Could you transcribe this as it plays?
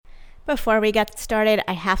Before we get started,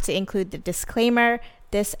 I have to include the disclaimer.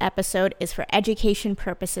 This episode is for education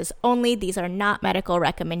purposes only. These are not medical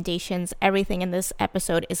recommendations. Everything in this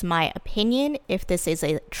episode is my opinion. If this is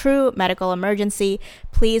a true medical emergency,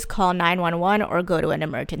 please call 911 or go to an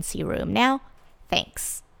emergency room now.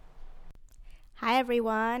 Thanks. Hi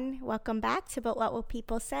everyone, welcome back to But What Will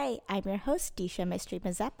People Say? I'm your host, Disha Mistry,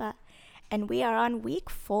 and we are on week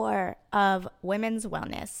 4 of Women's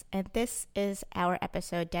Wellness, and this is our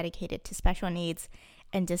episode dedicated to special needs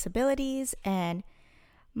and disabilities and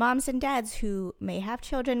moms and dads who may have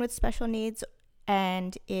children with special needs,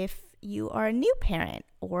 and if you are a new parent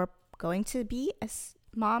or going to be a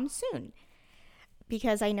mom soon,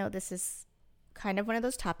 because I know this is kind of one of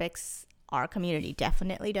those topics our community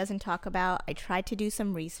definitely doesn't talk about. I tried to do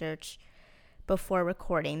some research before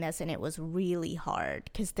recording this, and it was really hard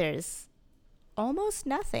because there's almost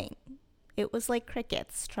nothing. It was like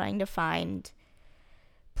crickets trying to find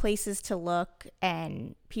places to look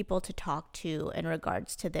and people to talk to in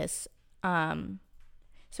regards to this. So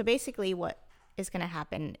basically what is going to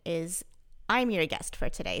happen is I'm your guest for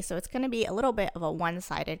today. So it's going to be a little bit of a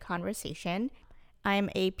one-sided conversation. I'm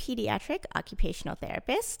a pediatric occupational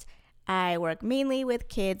therapist. I work mainly with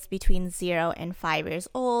kids between 0 and 5 years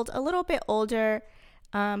old, a little bit older,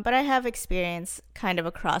 but I have experience kind of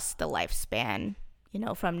across the lifespan,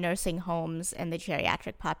 from nursing homes and the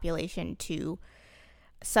geriatric population to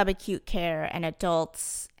subacute care and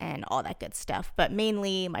adults and all that good stuff. But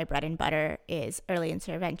mainly my bread and butter is early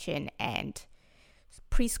intervention and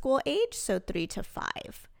preschool age, so 3 to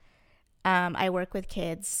 5. I work with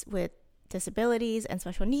kids with disabilities and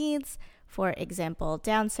special needs. For example,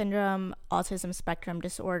 Down syndrome, autism spectrum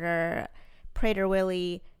disorder,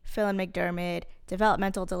 Prader-Willi, Phelan-McDermid,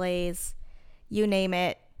 developmental delays, you name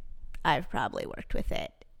it, I've probably worked with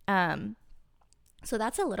it. So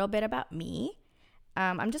that's a little bit about me.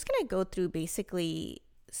 I'm just going to go through basically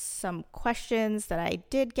some questions that I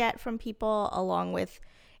did get from people, along with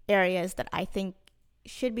areas that I think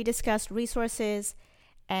should be discussed, resources,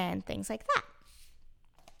 and things like that.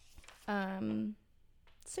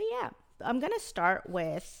 So yeah, I'm going to start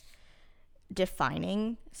with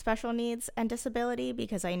defining special needs and disability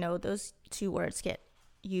because I know those two words get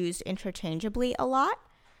used interchangeably a lot.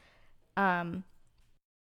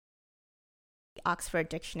 Oxford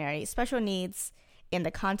Dictionary, special needs in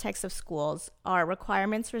the context of schools are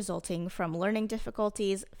requirements resulting from learning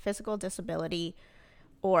difficulties, physical disability,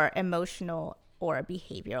 or emotional or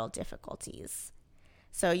behavioral difficulties.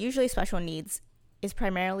 So usually special needs is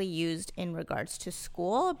primarily used in regards to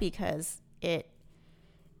school because it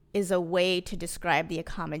is a way to describe the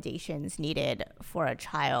accommodations needed for a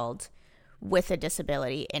child with a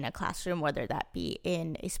disability in a classroom, whether that be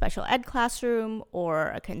in a special ed classroom or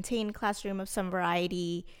a contained classroom of some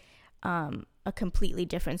variety, a completely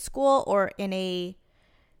different school, or in a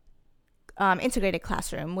integrated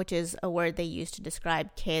classroom, which is a word they use to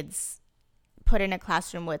describe kids put in a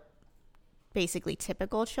classroom with basically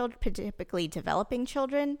typical children, typically developing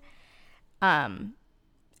children, and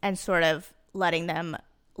sort of letting them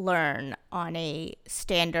learn on a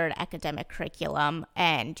standard academic curriculum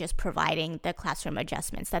and just providing the classroom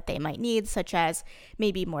adjustments that they might need, such as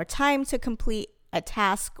maybe more time to complete a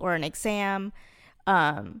task or an exam,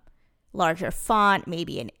 larger font,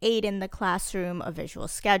 maybe an aid in the classroom, a visual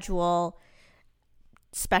schedule,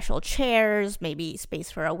 special chairs, maybe space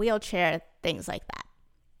for a wheelchair, things like that.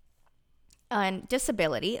 And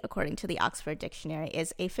disability, according to the Oxford Dictionary,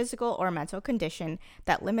 is a physical or mental condition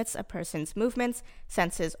that limits a person's movements,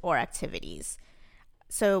 senses, or activities.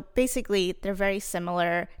 So basically, they're very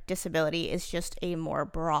similar. Disability is just a more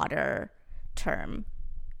broader term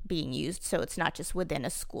being used, so it's not just within a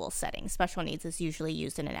school setting. Special needs is usually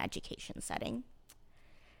used in an education setting.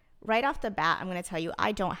 Right off the bat, I'm going to tell you,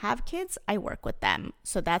 I don't have kids. I work with them.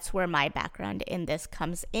 So that's where my background in this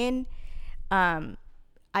comes in.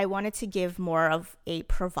 I wanted to give more of a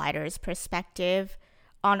provider's perspective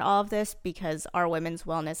on all of this because our Women's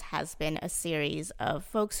Wellness has been a series of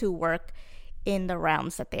folks who work in the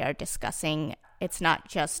realms that they are discussing. It's not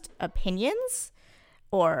just opinions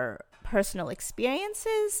or personal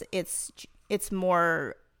experiences. It's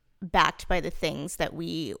more backed by the things that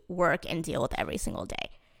we work and deal with every single day.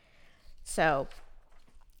 So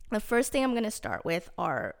the first thing I'm going to start with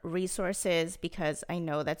are resources because I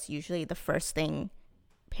know that's usually the first thing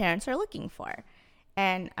parents are looking for.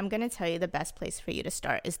 And I'm going to tell you the best place for you to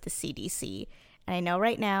start is the CDC. And I know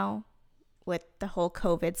right now with the whole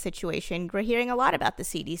COVID situation, we're hearing a lot about the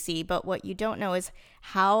CDC, but what you don't know is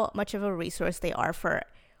how much of a resource they are for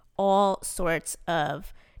all sorts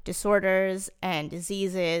of disorders and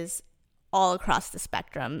diseases all across the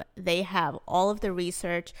spectrum. They have all of the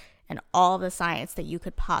research and all of the science that you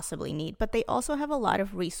could possibly need. But they also have a lot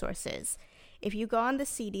of resources. If you go on the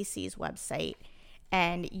CDC's website,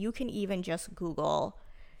 and you can even just Google,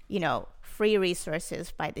 free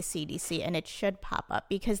resources by the CDC, and it should pop up,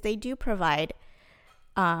 because they do provide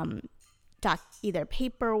either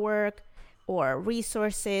paperwork or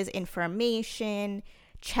resources, information,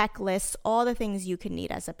 checklists, all the things you can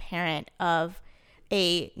need as a parent of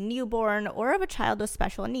a newborn or of a child with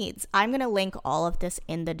special needs. I'm going to link all of this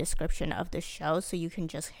in the description of the show, so you can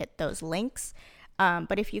just hit those links.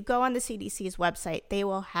 But if you go on the CDC's website, they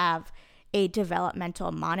will have a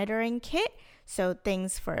developmental monitoring kit. So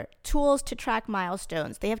things for tools to track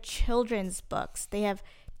milestones. They have children's books. They have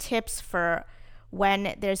tips for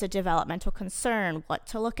when there's a developmental concern, what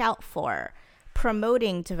to look out for,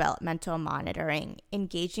 promoting developmental monitoring,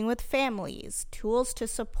 engaging with families, tools to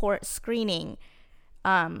support screening,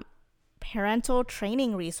 parental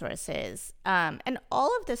training resources, and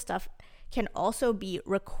all of this stuff can also be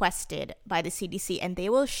requested by the CDC, and they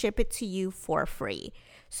will ship it to you for free.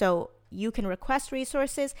 So you can request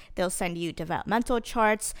resources. They'll send you developmental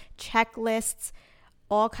charts, checklists,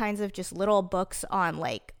 all kinds of just little books on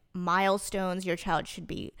like milestones your child should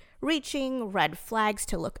be reaching, red flags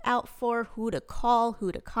to look out for, who to call,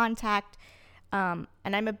 who to contact. And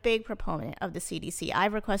I'm a big proponent of the CDC.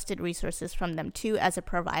 I've requested resources from them too as a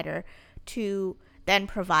provider to then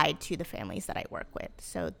provide to the families that I work with.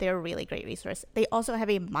 So they're a really great resource. They also have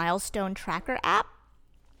a milestone tracker app,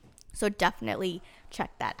 so definitely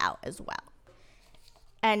check that out as well.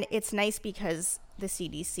 And it's nice because the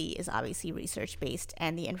CDC is obviously research-based,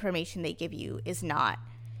 and the information they give you is not,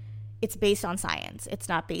 it's based on science. It's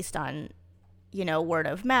not based on, word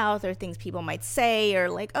of mouth or things people might say, or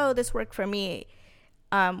like, oh, this worked for me,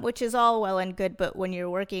 which is all well and good. But when you're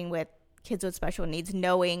working with kids with special needs,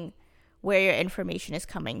 knowing where your information is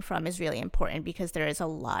coming from is really important, because there is a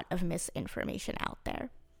lot of misinformation out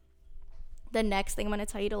there. The next thing I'm going to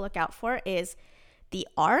tell you to look out for is the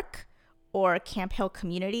ARC, or Camp Hill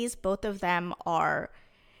Communities. Both of them are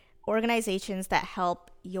organizations that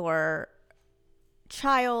help your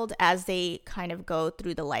child as they kind of go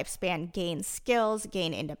through the lifespan, gain skills,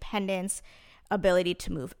 gain independence, ability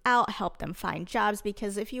to move out, help them find jobs.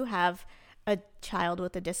 Because if you have a child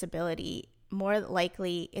with a disability, more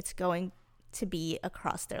likely it's going to be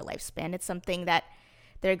across their lifespan. It's something that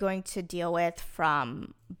they're going to deal with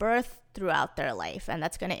from birth throughout their life, and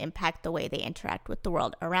that's going to impact the way they interact with the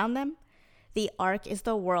world around them. The ARC is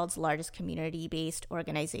the world's largest community-based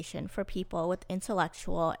organization for people with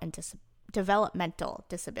intellectual and developmental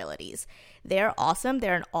disabilities. They're awesome.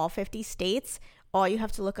 They're in all 50 states. All you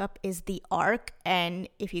have to look up is the ARC, and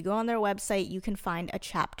if you go on their website, you can find a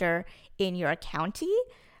chapter in your county.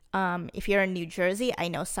 If you're in New Jersey, I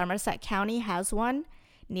know Somerset County has one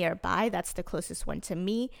nearby. That's the closest one to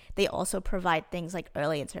me. They also provide things like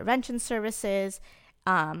early intervention services,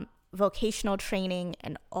 vocational training,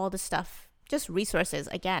 and all the stuff, just resources.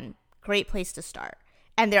 Again, great place to start.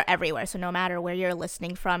 And they're everywhere. So no matter where you're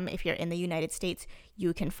listening from, if you're in the United States,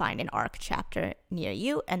 you can find an ARC chapter near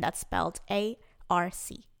you, and that's spelled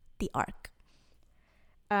A-R-C, the ARC.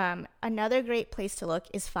 Another great place to look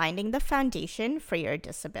is finding the foundation for your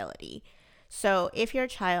disability. So if your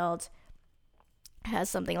child has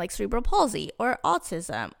something like cerebral palsy or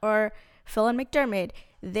autism or Phelan-McDermid,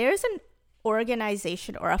 there's an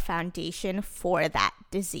organization or a foundation for that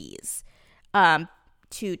disease,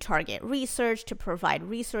 to target research, to provide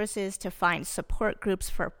resources, to find support groups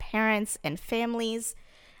for parents and families.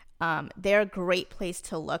 They're a great place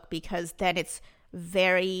to look, because then it's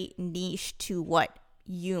very niche to what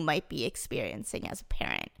you might be experiencing as a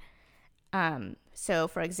parent. So,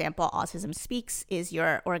 for example, Autism Speaks is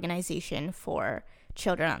your organization for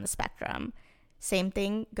children on the spectrum. Same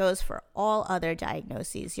thing goes for all other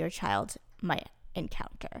diagnoses your child might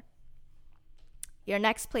encounter. Your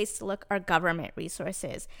next place to look are government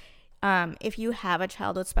resources. If you have a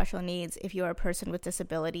child with special needs, if you're a person with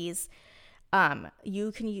disabilities,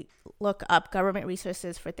 you can look up government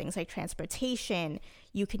resources for things like transportation.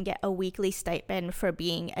 You can get a weekly stipend for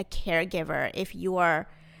being a caregiver. If you are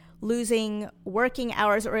losing working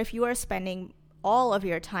hours, or if you are spending all of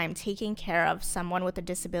your time taking care of someone with a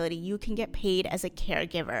disability, you can get paid as a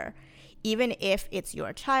caregiver. Even if it's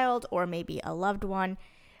your child or maybe a loved one,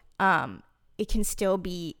 it can still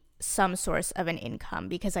be some source of an income,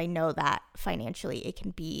 because I know that financially it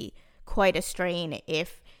can be quite a strain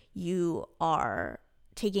if you are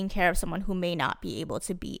taking care of someone who may not be able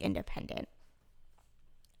to be independent.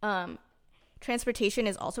 Transportation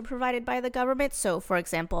is also provided by the government. So, for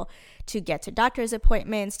example, to get to doctor's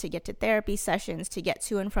appointments, to get to therapy sessions, to get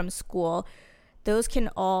to and from school, those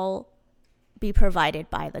can all be provided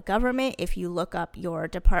by the government. If you look up your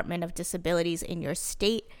Department of Disabilities in your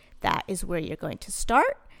state, that is where you're going to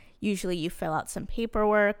start. Usually you fill out some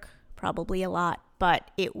paperwork, probably a lot,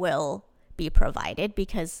 but it will be provided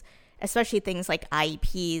because especially things like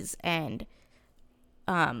IEPs and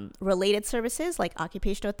related services like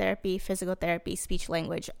occupational therapy, physical therapy, speech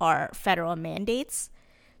language are federal mandates.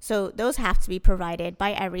 So those have to be provided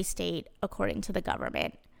by every state according to the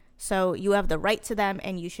government. So you have the right to them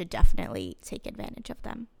and you should definitely take advantage of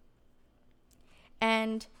them.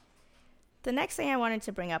 And the next thing I wanted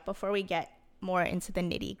to bring up before we get more into the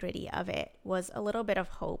nitty-gritty of it was a little bit of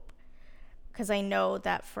hope. Because I know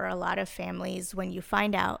that for a lot of families, when you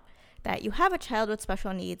find out that you have a child with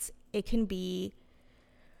special needs, it can be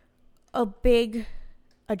a big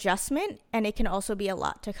adjustment, and it can also be a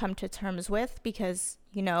lot to come to terms with because,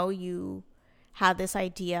 you have this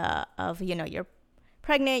idea of, you're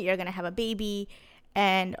pregnant, you're going to have a baby,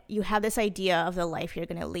 and you have this idea of the life you're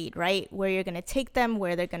going to lead, right? Where you're going to take them,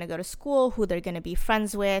 where they're going to go to school, who they're going to be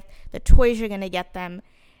friends with, the toys you're going to get them.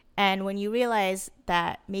 And when you realize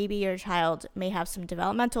that maybe your child may have some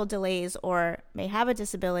developmental delays or may have a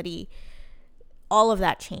disability, all of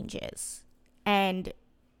that changes. And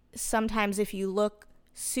sometimes if you look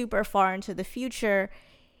super far into the future,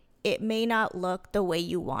 it may not look the way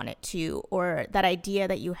you want it to, or that idea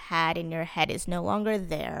that you had in your head is no longer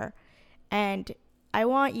there. And I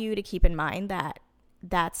want you to keep in mind that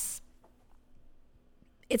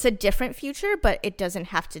it's a different future, but it doesn't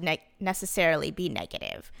have to necessarily be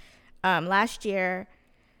negative. Last year,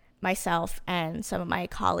 myself and some of my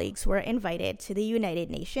colleagues were invited to the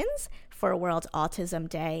United Nations for World Autism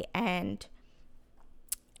Day, and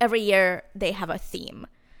every year they have a theme.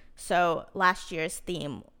 So last year's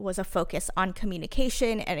theme was a focus on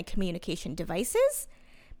communication and communication devices,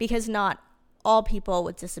 because not all people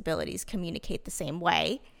with disabilities communicate the same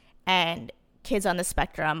way, and kids on the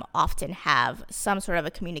spectrum often have some sort of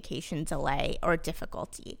a communication delay or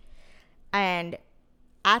difficulty. And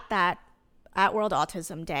at World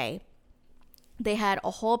Autism Day, they had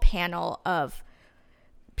a whole panel of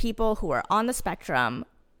people who are on the spectrum,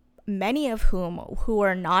 many of who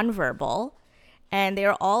are nonverbal, and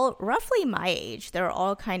they're all roughly my age. They're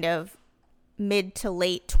all kind of mid to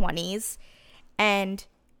late 20s, and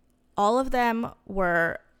all of them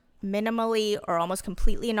were minimally or almost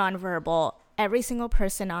completely nonverbal. Every single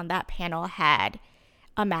person on that panel had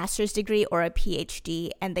a master's degree or a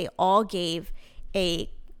PhD, and they all gave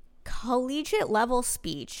a collegiate level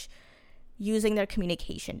speech using their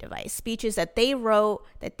communication device, speeches that they wrote,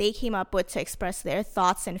 that they came up with to express their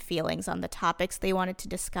thoughts and feelings on the topics they wanted to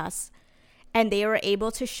discuss. And they were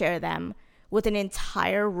able to share them with an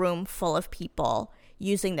entire room full of people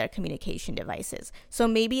using their communication devices. So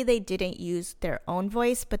maybe they didn't use their own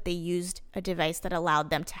voice, but they used a device that allowed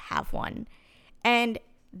them to have one. And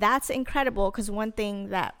that's incredible, because one thing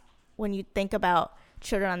that when you think about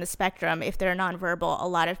children on the spectrum, if they're nonverbal, a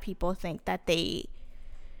lot of people think that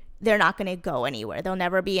they're not going to go anywhere. They'll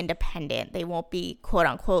never be independent. They won't be, quote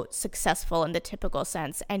unquote, successful in the typical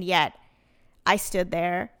sense. And yet I sat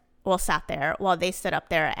there while they stood up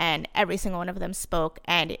there, and every single one of them spoke.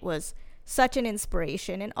 And it was such an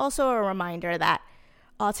inspiration, and also a reminder that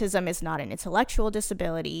autism is not an intellectual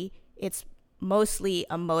disability. It's mostly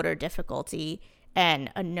a motor difficulty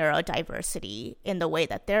and a neurodiversity in the way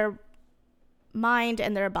that their mind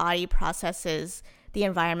and their body processes the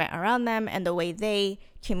environment around them and the way they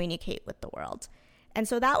communicate with the world. And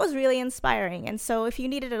so that was really inspiring. And so if you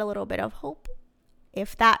needed a little bit of hope,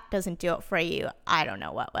 if that doesn't do it for you, I don't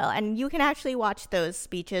know what will. And you can actually watch those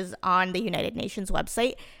speeches on the United Nations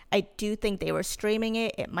website. I do think they were streaming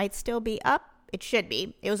it. It might still be up. It should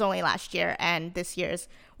be. It was only last year, and this year's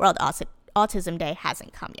World Autism Day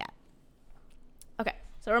hasn't come yet. Okay,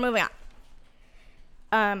 so we're moving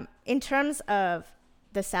on. In terms of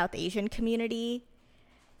the South Asian community,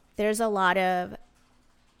 there's a lot of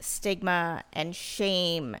stigma and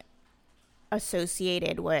shame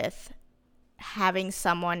associated with having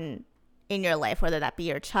someone in your life, whether that be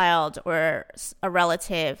your child or a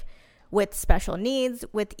relative with special needs,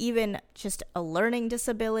 with even just a learning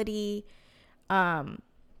disability or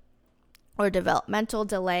developmental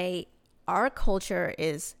delay. Our culture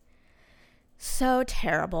is so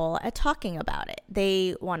terrible at talking about it.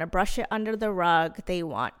 They want to brush it under the rug. They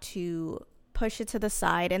want to push it to the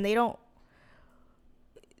side, and they don't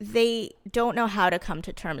know how to come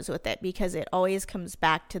to terms with it, because it always comes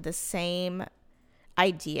back to the same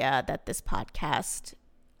idea that this podcast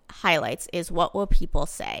highlights, is what will people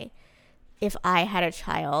say if I had a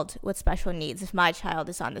child with special needs, if my child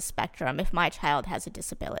is on the spectrum, if my child has a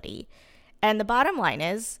disability. And the bottom line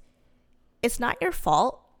is, it's not your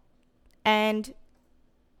fault. And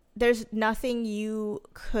there's nothing you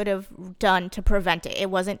could have done to prevent it. It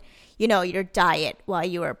wasn't, your diet while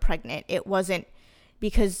you were pregnant. It wasn't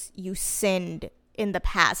because you sinned in the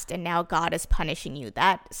past and now God is punishing you.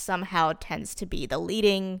 That somehow tends to be the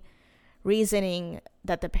leading reasoning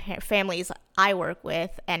that the families I work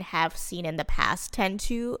with and have seen in the past tend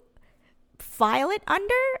to file it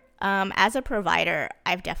under. As a provider,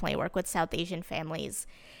 I've definitely worked with South Asian families,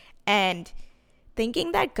 and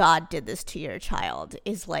thinking that God did this to your child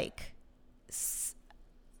is like,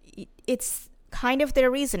 it's kind of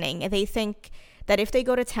their reasoning. They think that if they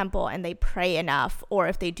go to temple and they pray enough, or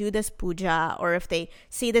if they do this puja, or if they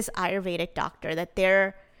see this Ayurvedic doctor, that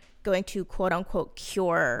they're going to quote unquote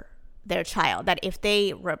cure their child. That if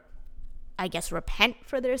they, repent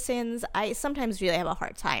for their sins. I sometimes really have a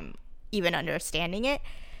hard time even understanding it.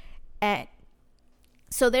 And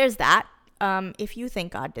so there's that. If you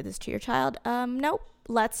think God did this to your child, nope.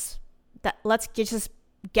 Let's just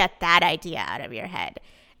get that idea out of your head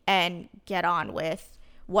and get on with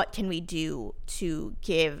what can we do to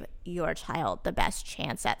give your child the best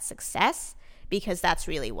chance at success, because that's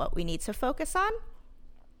really what we need to focus on.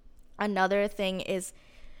 Another thing is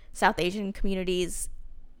South Asian communities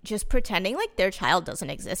just pretending like their child doesn't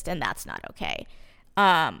exist, and that's not okay.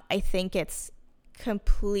 I think it's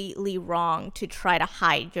completely wrong to try to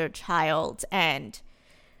hide your child and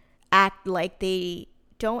act like they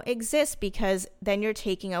don't exist, because then you're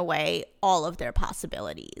taking away all of their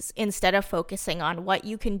possibilities instead of focusing on what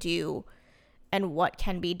you can do and what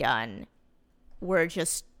can be done. We're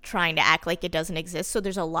just trying to act like it doesn't exist. So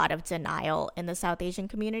there's a lot of denial in the South Asian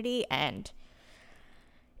community, and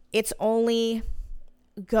it's only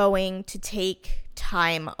going to take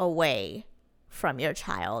time away from your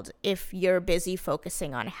child if you're busy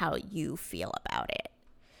focusing on how you feel about it.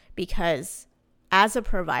 Because as a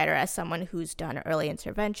provider, as someone who's done early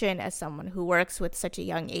intervention, as someone who works with such a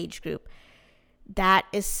young age group, that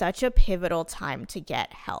is such a pivotal time to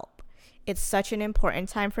get help. It's such an important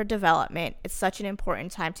time for development. It's such an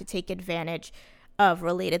important time to take advantage of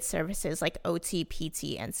related services like OT,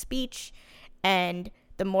 PT, and speech. And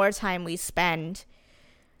the more time we spend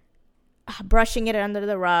brushing it under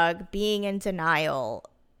the rug, being in denial,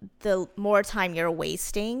 the more time you're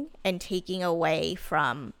wasting and taking away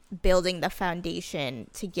from building the foundation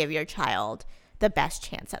to give your child the best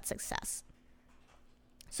chance at success.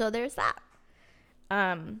 So there's that.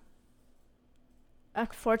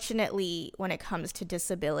 Unfortunately, when it comes to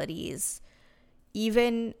disabilities,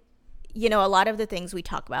 even, a lot of the things we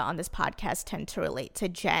talk about on this podcast tend to relate to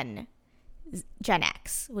Gen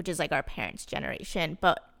X, which is like our parents' generation.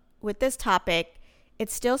 But with this topic,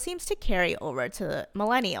 it still seems to carry over to the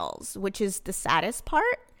millennials, which is the saddest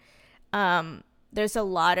part. There's a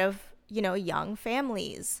lot of, young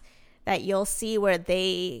families that you'll see where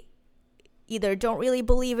they either don't really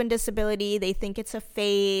believe in disability, they think it's a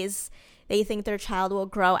phase, they think their child will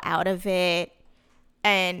grow out of it.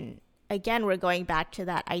 And again, we're going back to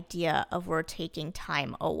that idea of we're taking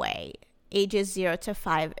time away. Ages 0 to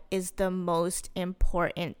 5 is the most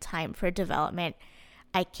important time for development.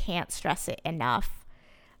 I can't stress it enough.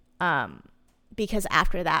 Because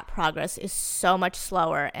after that, progress is so much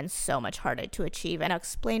slower and so much harder to achieve. And I'll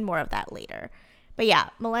explain more of that later. But yeah,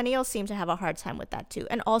 millennials seem to have a hard time with that too.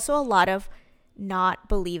 And also a lot of not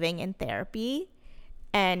believing in therapy.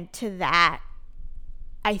 And to that,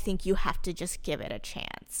 I think you have to just give it a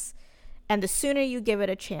chance. And the sooner you give it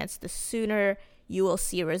a chance, the sooner you will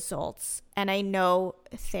see results. And I know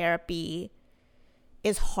therapy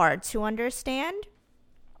is hard to understand,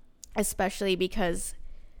 especially because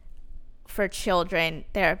for children,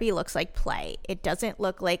 therapy looks like play. It doesn't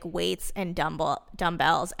look like weights and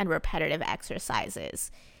dumbbells and repetitive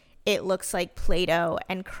exercises. It looks like Play-Doh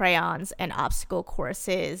and crayons and obstacle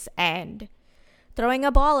courses and throwing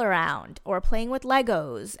a ball around or playing with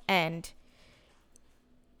Legos. And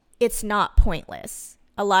it's not pointless.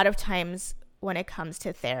 A lot of times when it comes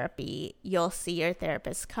to therapy, you'll see your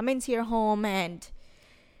therapist come into your home and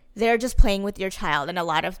they're just playing with your child. And a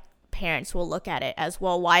lot of parents will look at it as,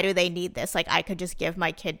 well, why do they need this? Like, I could just give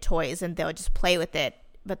my kid toys and they'll just play with it.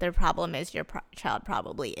 But their problem is your child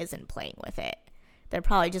probably isn't playing with it. They're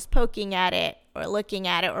probably just poking at it or looking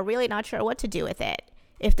at it or really not sure what to do with it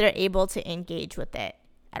if they're able to engage with it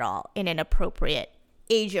at all in an appropriate,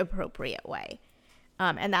 age-appropriate way.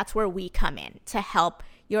 And that's where we come in to help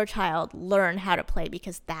your child learn how to play,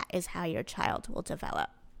 because that is how your child will develop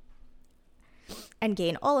and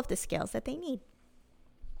gain all of the skills that they need.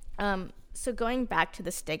 So going back to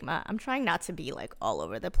the stigma, I'm trying not to be like all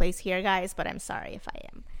over the place here, guys, but I'm sorry if I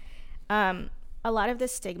am. A lot of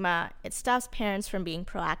this stigma, it stops parents from being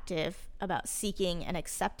proactive about seeking and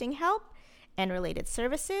accepting help. and related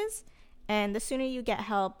services. And the sooner you get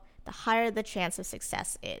help, the higher the chance of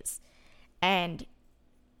success is. And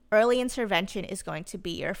early intervention is going to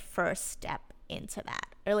be your first step into that.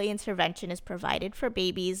 Early intervention is provided for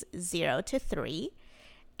babies 0 to 3,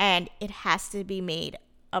 and it has to be made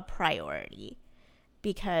a priority,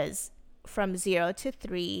 because from 0 to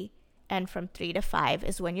 3 and from 3 to 5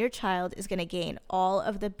 is when your child is going to gain all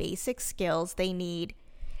of the basic skills they need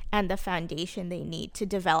and the foundation they need to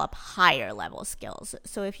develop higher level skills.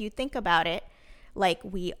 So if you think about it like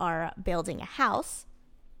we are building a house,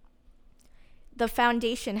 the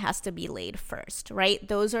foundation has to be laid first, right?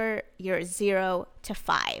 Those are your 0 to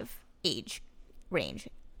 5 age range.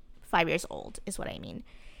 5 years old is what I mean.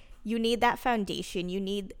 You need that foundation. You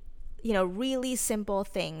need, really simple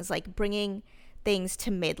things like bringing things to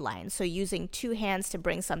midline. So using 2 hands to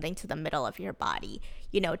bring something to the middle of your body,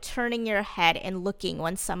 turning your head and looking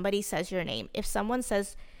when somebody says your name. If someone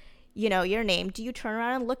says, your name, do you turn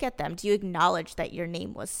around and look at them? Do you acknowledge that your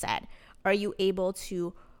name was said? Are you able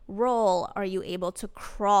to roll? Are you able to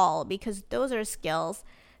crawl? Because those are skills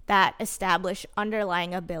that establish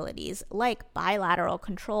underlying abilities like bilateral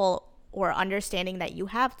control, or understanding that you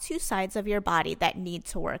have 2 sides of your body that need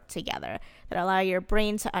to work together, that allow your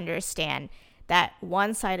brain to understand that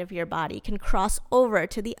one side of your body can cross over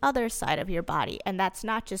to the other side of your body. And that's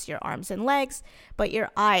not just your arms and legs, but your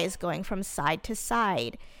eyes going from side to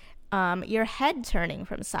side, your head turning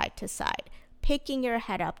from side to side, picking your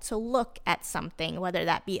head up to look at something, whether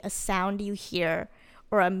that be a sound you hear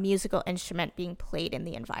or a musical instrument being played in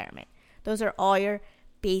the environment. Those are all your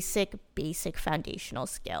basic foundational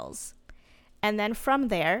skills. And then from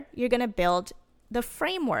there, you're going to build the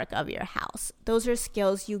framework of your house. Those are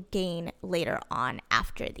skills you gain later on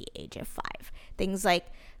after the age of 5. Things like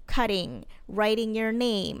cutting, writing your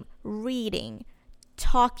name, reading,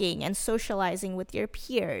 talking and socializing with your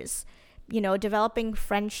peers, developing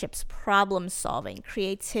friendships, problem solving,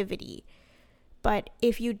 creativity. But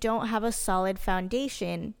if you don't have a solid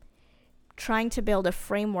foundation, trying to build a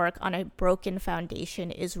framework on a broken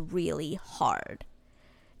foundation is really hard.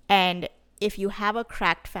 And if you have a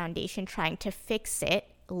cracked foundation, trying to fix it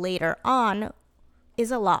later on is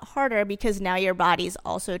a lot harder, because now your body's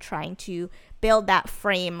also trying to build that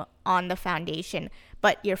frame on the foundation,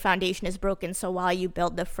 but your foundation is broken. So while you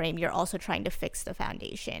build the frame, you're also trying to fix the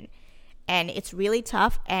foundation. And it's really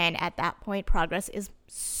tough. And at that point, progress is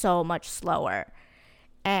so much slower.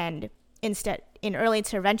 And instead, in early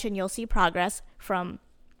intervention, you'll see progress from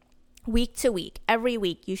week to week. Every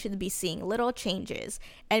week, you should be seeing little changes.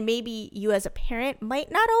 And maybe you as a parent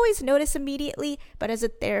might not always notice immediately, but as a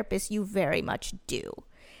therapist, you very much do.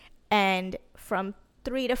 And from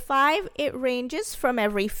 3 to 5, it ranges from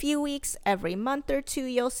every few weeks, every month or 2,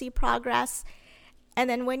 you'll see progress. And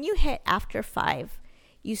then when you hit after 5,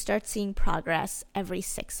 you start seeing progress every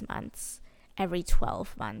 6 months, every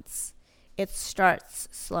 12 months. It starts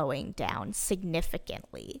slowing down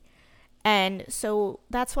significantly. And so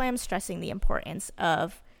that's why I'm stressing the importance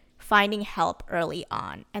of finding help early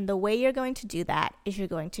on. And the way you're going to do that is you're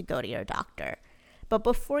going to go to your doctor. But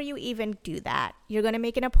before you even do that, you're going to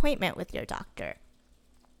make an appointment with your doctor.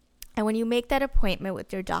 And when you make that appointment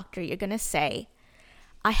with your doctor, you're going to say,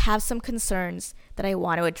 I have some concerns that I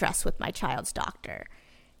want to address with my child's doctor.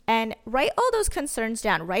 And write all those concerns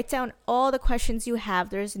down. Write down all the questions you have.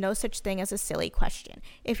 There's no such thing as a silly question.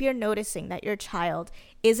 If you're noticing that your child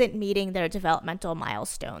isn't meeting their developmental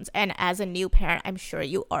milestones, and as a new parent, I'm sure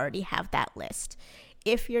you already have that list.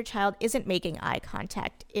 If your child isn't making eye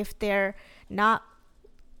contact, if they're not,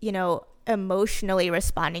 emotionally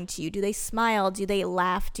responding to you, do they smile? Do they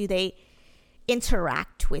laugh? Do they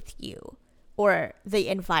interact with you or the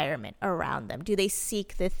environment around them? Do they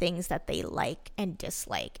seek the things that they like and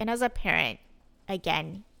dislike? And as a parent,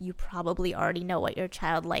 again, you probably already know what your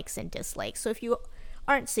child likes and dislikes. So if you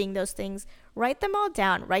aren't seeing those things, write them all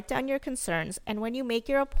down. Write down your concerns. And when you make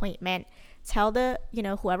your appointment, tell the,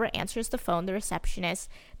 whoever answers the phone, the receptionist,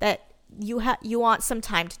 that you want some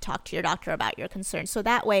time to talk to your doctor about your concerns. So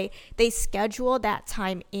that way they schedule that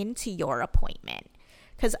time into your appointment.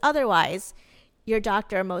 Because otherwise, your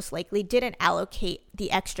doctor most likely didn't allocate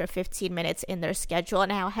the extra 15 minutes in their schedule and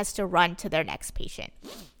now has to run to their next patient.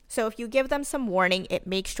 So if you give them some warning, it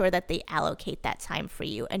makes sure that they allocate that time for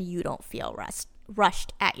you and you don't feel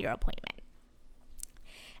rushed at your appointment.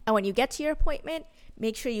 And when you get to your appointment,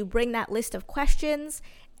 make sure you bring that list of questions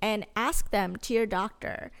and ask them to your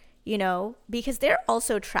doctor, because they're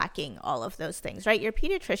also tracking all of those things, right? Your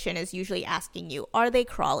pediatrician is usually asking you, are they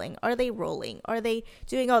crawling? Are they rolling? Are they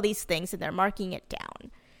doing all these things? And they're marking it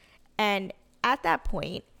down. And at that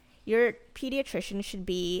point, your pediatrician should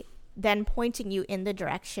be then pointing you in the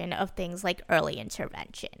direction of things like early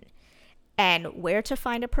intervention and where to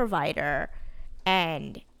find a provider.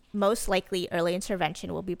 And most likely early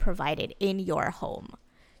intervention will be provided in your home.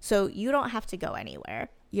 So you don't have to go anywhere.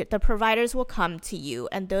 The providers will come to you,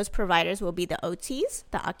 and those providers will be the OTs,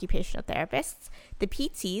 the occupational therapists, the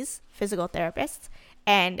PTs, physical therapists,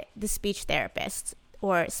 and the speech therapists,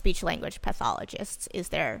 or speech language pathologists is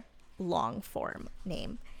their long form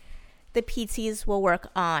name. The PTs will work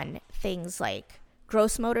on things like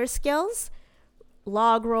gross motor skills,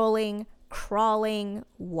 log rolling, crawling,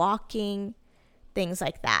 walking, things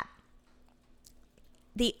like that.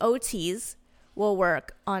 The OTs will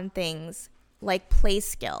work on things like play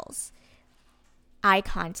skills, eye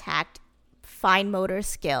contact, fine motor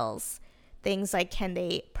skills, things like can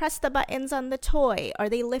they press the buttons on the toy? Are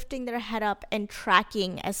they lifting their head up and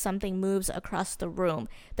tracking as something moves across the room?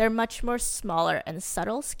 They're much more smaller and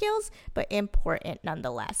subtle skills, but important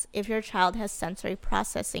nonetheless. If your child has sensory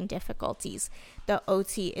processing difficulties, the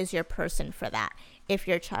OT is your person for that. If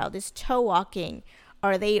your child is toe walking,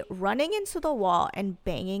 are they running into the wall and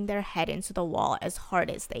banging their head into the wall as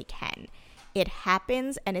hard as they can? It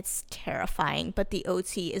happens and it's terrifying, but the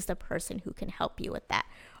OT is the person who can help you with that.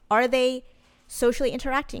 Are they socially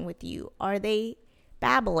interacting with you? Are they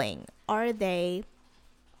babbling? Are they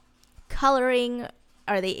coloring?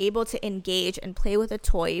 Are they able to engage and play with a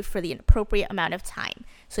toy for the appropriate amount of time?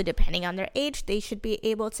 So depending on their age, they should be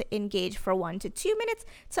able to engage for 1 to 2 minutes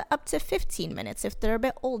to up to 15 minutes if they're a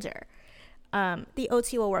bit older. The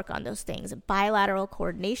OT will work on those things. Bilateral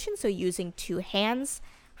coordination, so using 2 hands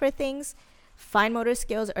for things. Fine motor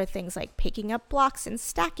skills are things like picking up blocks and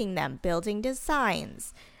stacking them, building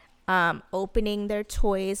designs, opening their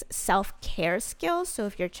toys, self-care skills. So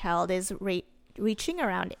if your child is reaching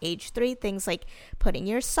around age 3, things like putting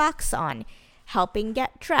your socks on, helping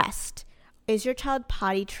get dressed. Is your child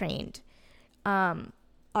potty trained?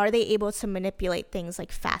 Are they able to manipulate things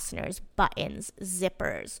like fasteners, buttons,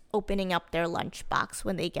 zippers, opening up their lunchbox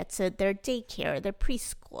when they get to their daycare, their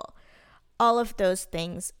preschool? All of those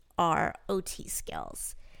things are OT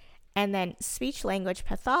skills. And then speech language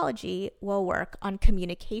pathology will work on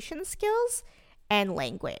communication skills and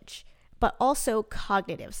language, but also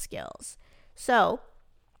cognitive skills. So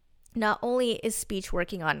not only is speech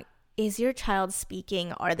working on, is your child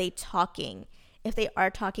speaking? Are they talking? If they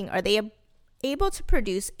are talking, are they able to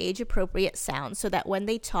produce age-appropriate sounds so that when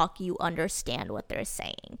they talk, you understand what they're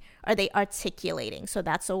saying? Are they articulating? So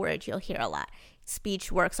that's a word you'll hear a lot.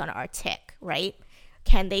 Speech works on artic, right?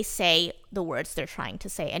 Can they say the words they're trying to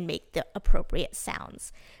say and make the appropriate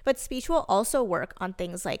sounds? But speech will also work on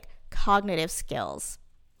things like cognitive skills.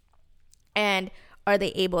 And are they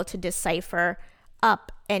able to decipher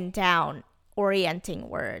up and down orienting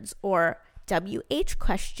words, or WH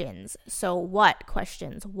questions? So what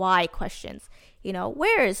questions? Why questions?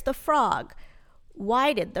 Where is the frog?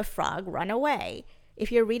 Why did the frog run away?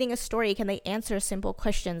 If you're reading a story, can they answer simple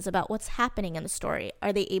questions about what's happening in the story?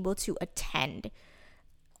 Are they able to attend?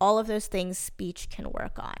 All of those things speech can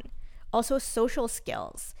work on. Also, social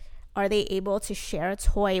skills. Are they able to share a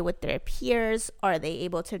toy with their peers? Are they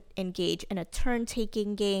able to engage in a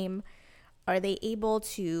turn-taking game? Are they able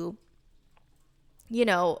to,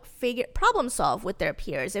 problem solve with their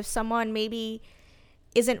peers? If someone maybe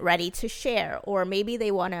isn't ready to share, or maybe they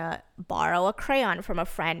want to borrow a crayon from a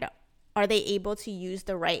friend, are they able to use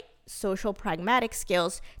the right social pragmatic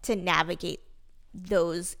skills to navigate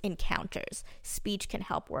those encounters? Speech can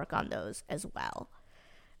help work on those as well.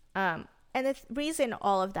 And the reason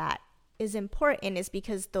all of that is important is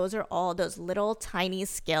because those are all those little tiny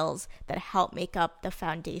skills that help make up the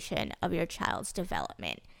foundation of your child's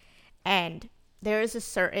development. And there is a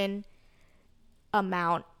certain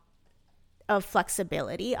amount of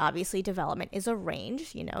flexibility. Obviously, development is a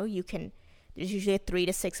range. There's usually a 3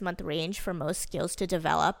 to 6 month range for most skills to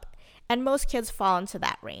develop. And most kids fall into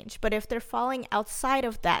that range. But if they're falling outside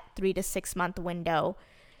of that 3 to 6 month window,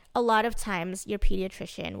 a lot of times your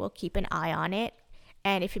pediatrician will keep an eye on it.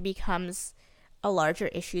 And if it becomes a larger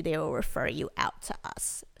issue, they will refer you out to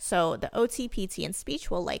us. So the OT, PT, and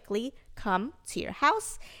speech will likely come to your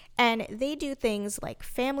house. And they do things like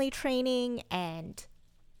family training and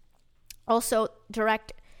also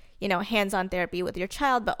direct, hands-on therapy with your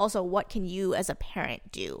child. But also, what can you as a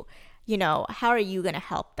parent do? How are you going to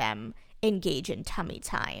help them engage in tummy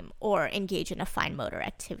time or engage in a fine motor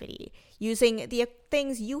activity using the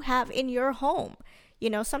things you have in your home?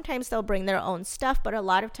 Sometimes they'll bring their own stuff, but a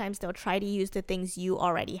lot of times they'll try to use the things you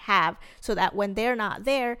already have so that when they're not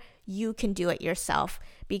there, you can do it yourself.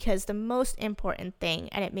 Because the most important thing,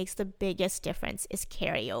 and it makes the biggest difference, is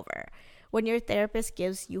carryover. When your therapist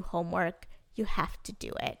gives you homework, you have to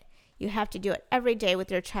do it. You have to do it every day with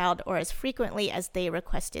your child or as frequently as they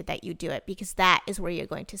requested that you do it, because that is where you're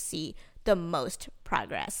going to see the most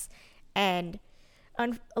progress. And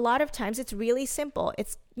a lot of times it's really simple.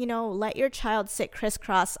 It's, let your child sit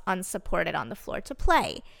crisscross unsupported on the floor to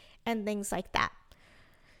play and things like that.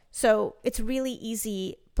 So it's really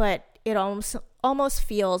easy, but it almost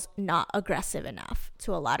feels not aggressive enough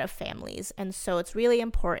to a lot of families. And so it's really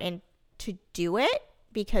important to do it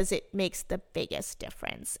because it makes the biggest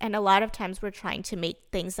difference. And a lot of times we're trying to make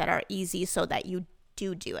things that are easy so that you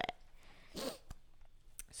do it.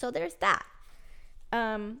 So there's that.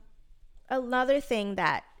 Another thing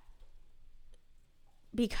that,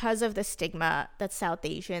 because of the stigma that South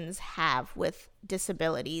Asians have with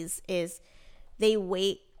disabilities, is they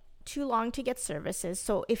wait too long to get services.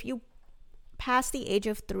 So if you pass the age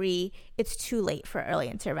of 3, it's too late for early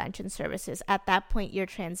intervention services. At that point, you're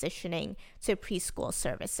transitioning to preschool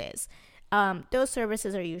services. Those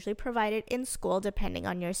services are usually provided in school depending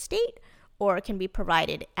on your state, or can be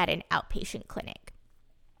provided at an outpatient clinic.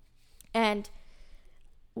 And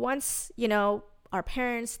once, our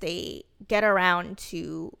parents, they get around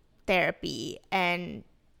to therapy and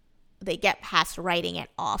they get past writing it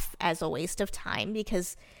off as a waste of time,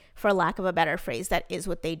 because for lack of a better phrase, that is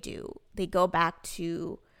what they do. They go back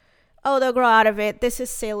to, they'll grow out of it. This is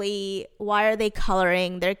silly. Why are they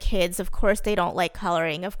coloring? They're kids. Of course they don't like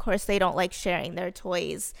coloring. Of course they don't like sharing their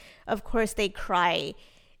toys. Of course they cry.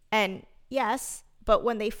 And yes, but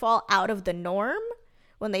when they fall out of the norm,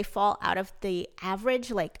 when they fall out of the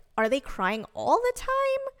average, are they crying all the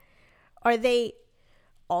time? Are they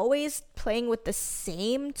always playing with the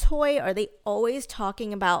same toy? Are they always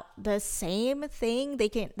talking about the same thing? They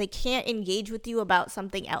can't engage with you about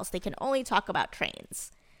something else. They can only talk about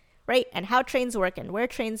trains, right? And how trains work and where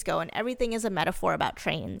trains go, and everything is a metaphor about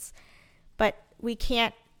trains. But we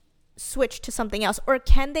can't switch to something else. Or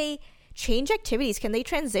can they change activities? Can they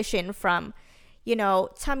transition from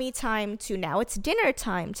tummy time to now it's dinner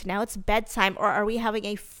time to now it's bedtime? Or are we having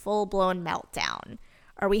a full-blown meltdown?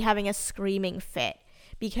 Are we having a screaming fit?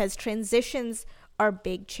 Because transitions are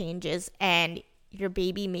big changes, and your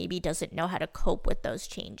baby maybe doesn't know how to cope with those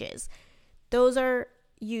changes. Those are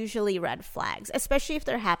usually red flags, especially if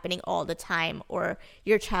they're happening all the time, or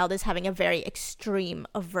your child is having a very extreme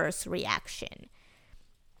adverse reaction.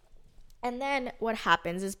 And then what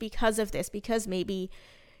happens is, because of this, because maybe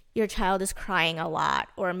your child is crying a lot,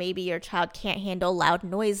 or maybe your child can't handle loud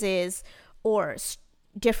noises or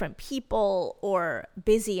different people or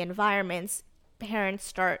busy environments, parents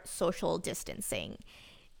start social distancing,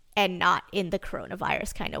 and not in the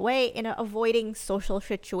coronavirus kind of way, in avoiding social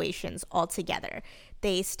situations altogether.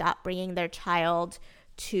 They stop bringing their child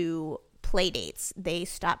to play dates. They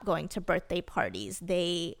stop going to birthday parties.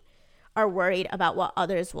 They are worried about what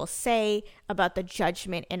others will say, about the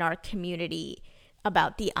judgment in our community,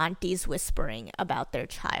 about the aunties whispering about their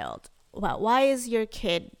child. Well, why is your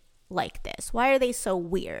kid like this? Why are they so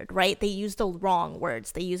weird, right? They use the wrong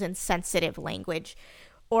words. They use insensitive language.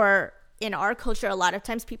 Or in our culture, a lot of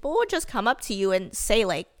times people will just come up to you and say,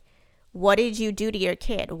 what did you do to your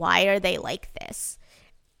kid? Why are they like this?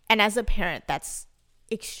 And as a parent,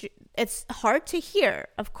 it's hard to hear.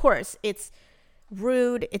 Of course, it's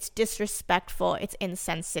rude, it's disrespectful, it's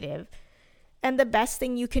insensitive. And the best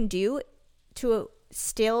thing you can do to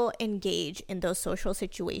still engage in those social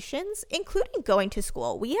situations, including going to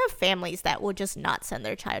school. We have families that will just not send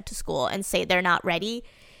their child to school and say they're not ready,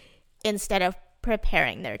 instead of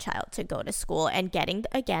preparing their child to go to school and getting,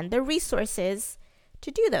 again, the resources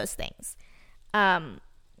to do those things.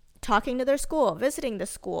 Talking to their school, visiting the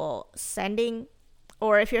school, sending,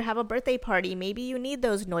 or if you have a birthday party, maybe you need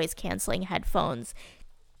those noise canceling headphones.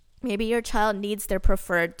 Maybe your child needs their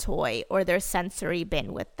preferred toy or their sensory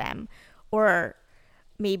bin with them, or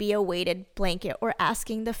maybe a weighted blanket, or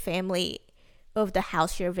asking the family of the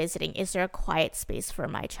house you're visiting, is there a quiet space for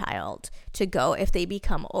my child to go if they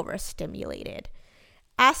become overstimulated?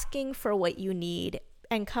 Asking for what you need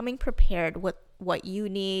and coming prepared with what you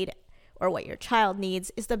need or what your child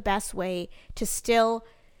needs is the best way to still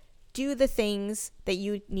do the things that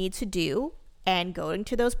you need to do, and going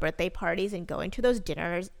to those birthday parties and going to those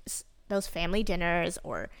dinners, those family dinners,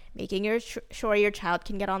 or making sure your child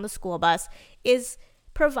can get on the school bus, is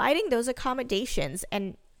providing those accommodations.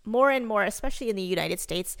 And more, especially in the United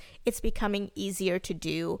States, it's becoming easier to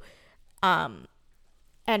do, and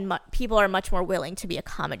people are much more willing to be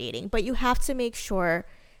accommodating. But you have to make sure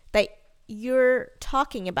that you're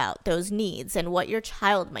talking about those needs and what your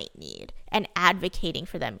child might need and advocating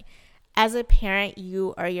for them. As a parent,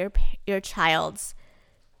 you are your child's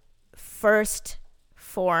first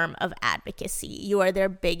form of advocacy. You are their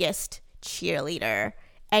biggest cheerleader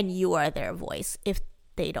and you are their voice if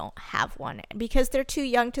they don't have one, because they're too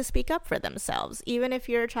young to speak up for themselves. Even if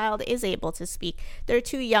your child is able to speak, they're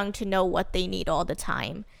too young to know what they need all the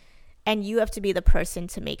time. And you have to be the person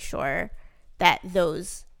to make sure that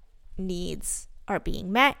those needs are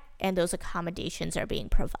being met and those accommodations are being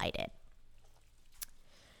provided.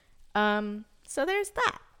 So there's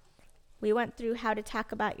that. We went through how to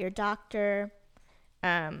talk about your doctor.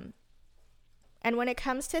 And when it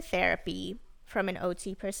comes to therapy from an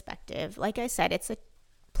OT perspective, like I said, it's a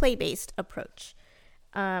play-based approach.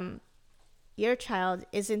 Your child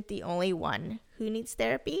isn't the only one who needs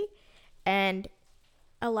therapy. And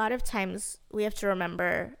a lot of times we have to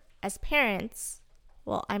remember as parents,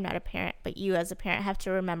 well, I'm not a parent, but you as a parent have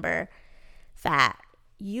to remember that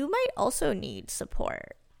you might also need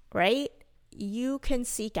support, right? You can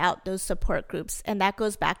seek out those support groups, and that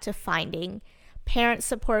goes back to finding parent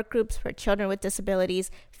support groups for children with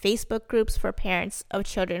disabilities, Facebook groups for parents of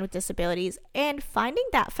children with disabilities, and finding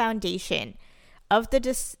that foundation of the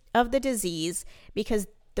disease, because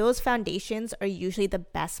those foundations are usually the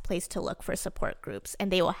best place to look for support groups,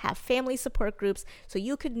 and they will have family support groups so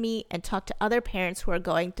you could meet and talk to other parents who are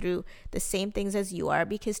going through the same things as you are,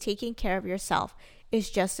 because taking care of yourself is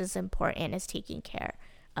just as important as taking care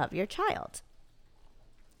of your child.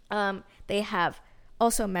 They have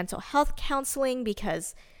also mental health counseling,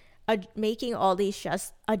 because making all these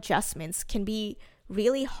adjustments can be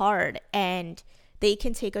really hard, and they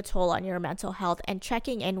can take a toll on your mental health. And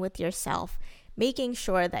checking in with yourself, making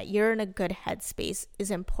sure that you're in a good headspace is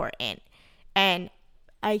important. And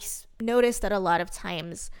I noticed that a lot of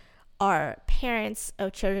times our parents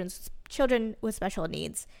of children with special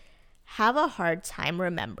needs have a hard time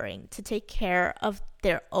remembering to take care of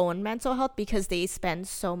their own mental health, because they spend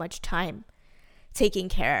so much time taking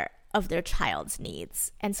care of their child's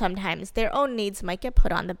needs. And sometimes their own needs might get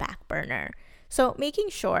put on the back burner. So making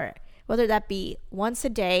sure, whether that be once a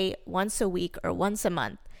day, once a week, or once a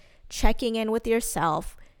month, checking in with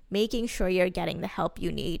yourself, making sure you're getting the help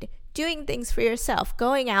you need, doing things for yourself,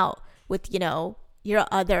 going out with, your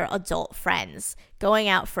other adult friends, going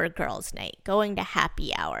out for a girls' night, going to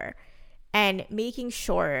happy hour, and making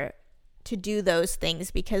sure to do those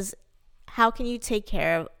things, because how can you take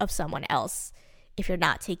care of someone else if you're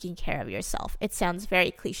not taking care of yourself? It sounds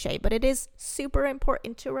very cliche, but it is super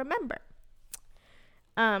important to remember.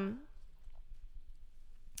 In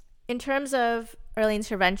terms of early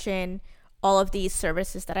intervention, all of these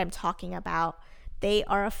services that I'm talking about, they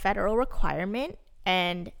are a federal requirement.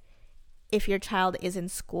 And if your child is in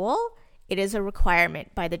school, it is a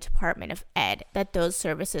requirement by the Department of Ed that those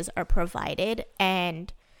services are provided.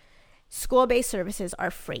 And school-based services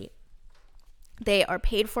are free. They are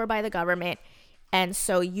paid for by the government, and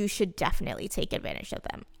so you should definitely take advantage of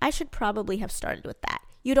them. I should probably have started with that.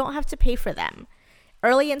 You don't have to pay for them.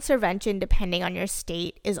 Early intervention, depending on your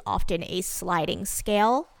state, is often a sliding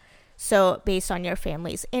scale. So based on your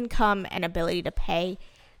family's income and ability to pay,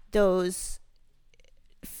 those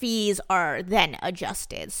fees are then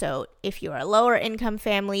adjusted. So if you're a lower income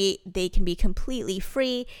family, they can be completely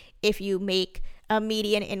free. If you make a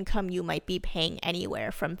median income, you might be paying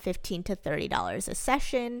anywhere from $15 to $30 a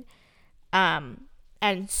session, and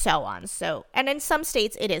so on. And in some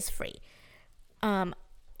states, it is free. In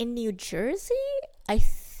New Jersey, I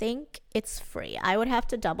think it's free. I would have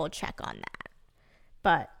to double check on that.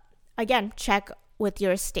 But again, check with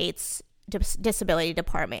your state's disability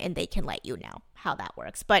department, and they can let you know how that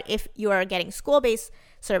works. But if you are getting school-based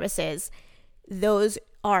services, those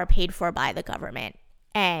are paid for by the government,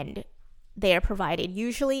 and they are provided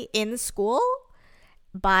usually in school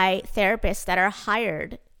by therapists that are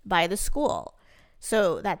hired by the school.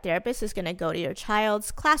 So that therapist is going to go to your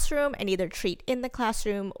child's classroom and either treat in the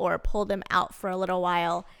classroom or pull them out for a little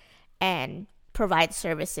while and provide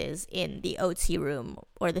services in the OT room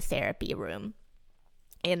or the therapy room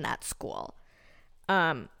in that school.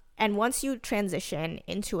 And once you transition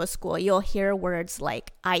into a school, you'll hear words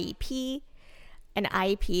like IEP. An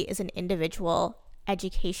IEP is an individualized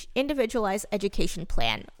education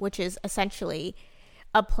plan, which is essentially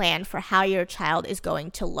a plan for how your child is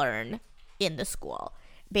going to learn in the school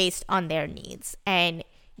based on their needs. And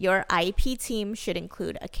your IEP team should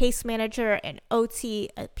include a case manager, an OT,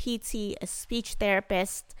 a PT, a speech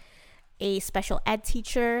therapist, a special ed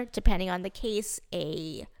teacher, depending on the case,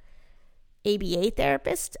 a ABA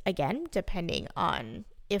therapist, again, depending on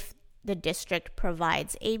if the district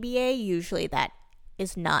provides ABA. Usually that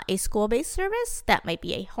is not a school-based service. That might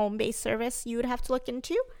be a home-based service you would have to look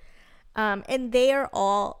into. And they are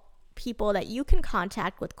all people that you can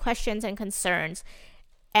contact with questions and concerns,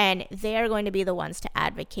 and they are going to be the ones to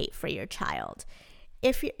advocate for your child.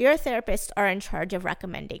 if your therapists are in charge of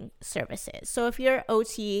recommending services, so if your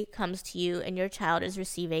OT comes to you and your child is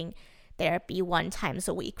receiving therapy 1 time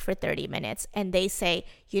a week for 30 minutes and they say,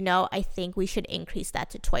 I think we should increase that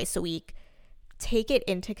to twice a week, take it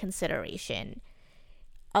into consideration.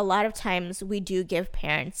 A lot of times we do give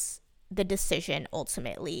parents the decision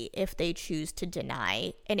ultimately if they choose to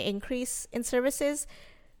deny an increase in services,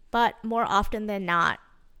 but more often than not,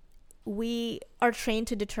 we are trained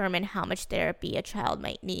to determine how much therapy a child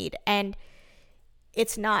might need, and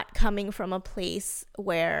it's not coming from a place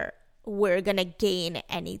where we're gonna gain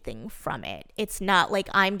anything from it. It's not like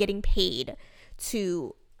I'm getting paid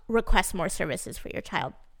to request more services for your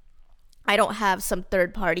child. I don't have some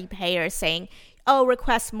third-party payer saying, oh,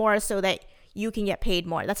 request more so that you can get paid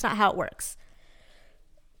more. That's not how it works.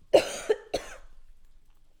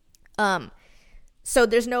 So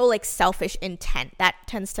there's no like selfish intent. That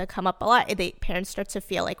tends to come up a lot. Parents start to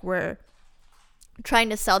feel like we're trying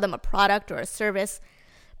to sell them a product or a service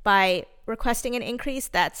by requesting an increase.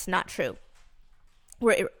 That's not true.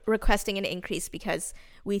 We're requesting an increase because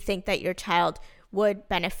we think that your child would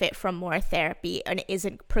benefit from more therapy and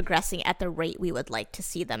isn't progressing at the rate we would like to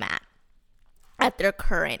see them at their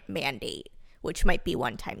current mandate, which might be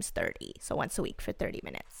 1 times 30, so once a week for 30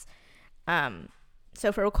 minutes.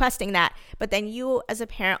 So for requesting that, but then you as a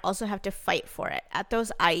parent also have to fight for it. At those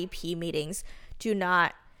IEP meetings, do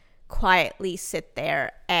not quietly sit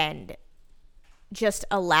there and just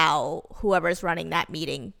allow whoever's running that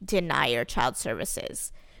meeting deny your child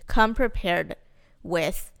services. Come prepared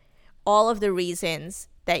with all of the reasons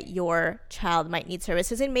that your child might need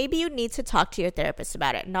services, and maybe you need to talk to your therapist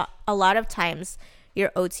about it. Not a lot of times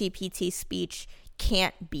your OT-PT speech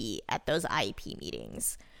can't be at those IEP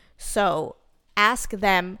meetings. So ask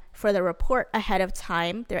them for the report ahead of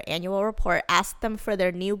time, their annual report. Ask them for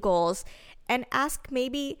their new goals, and ask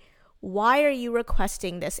maybe, why are you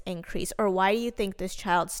requesting this increase, or why do you think this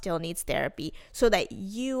child still needs therapy, so that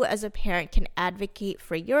you as a parent can advocate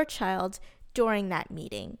for your child during that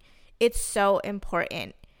meeting. It's so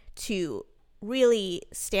important to really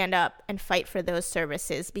stand up and fight for those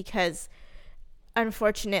services, because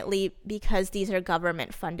unfortunately, because these are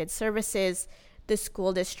government funded services, the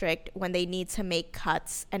school district, when they need to make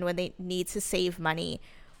cuts and when they need to save money,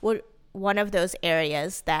 one of those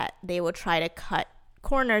areas that they will try to cut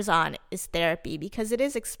corners on is therapy, because it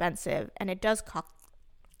is expensive and it does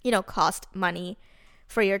cost money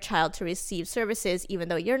for your child to receive services. Even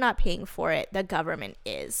though you're not paying for it, the government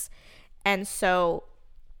is. And so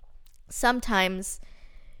sometimes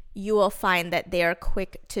you will find that they are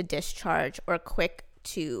quick to discharge or quick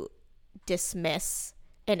to dismiss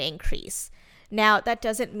an increase. Now, that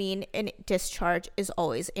doesn't mean a discharge is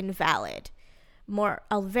always invalid.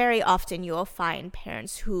 Very often you will find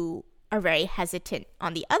parents who are very hesitant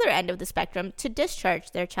on the other end of the spectrum to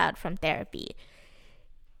discharge their child from therapy.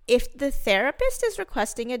 If the therapist is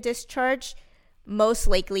requesting a discharge, most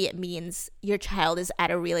likely it means your child is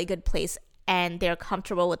at a really good place and they're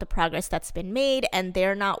comfortable with the progress that's been made, and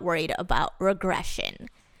they're not worried about regression,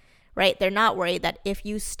 right? They're not worried that if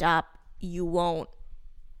you stop, you'll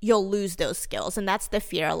lose those skills. And that's the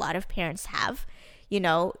fear a lot of parents have.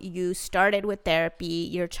 You started with therapy,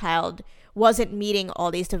 your child wasn't meeting all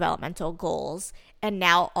these developmental goals, and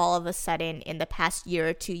now all of a sudden in the past year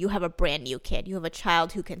or two, you have a brand new kid. You have a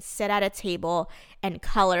child who can sit at a table and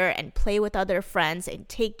color and play with other friends and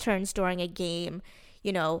take turns during a game.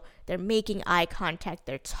 They're making eye contact,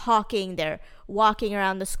 they're talking, they're walking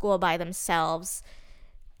around the school by themselves.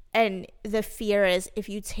 And the fear is, if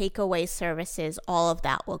you take away services, all of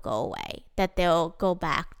that will go away, that they'll go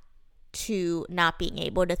back to not being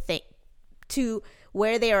able to think to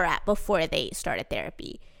where they were at before they started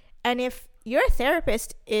therapy. And if your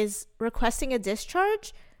therapist is requesting a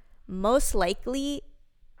discharge, most likely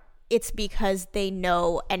it's because they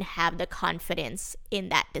know and have the confidence in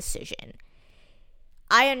that decision.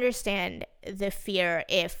 I understand the fear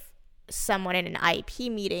if someone in an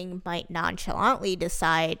IEP meeting might nonchalantly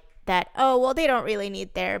decide that, oh, well, they don't really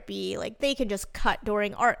need therapy. Like, they can just cut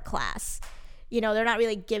during art class. They're not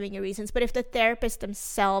really giving you reasons. But if the therapist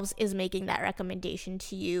themselves is making that recommendation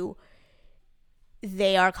to you,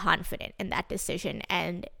 they are confident in that decision.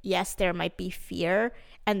 And yes, there might be fear.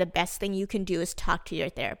 And the best thing you can do is talk to your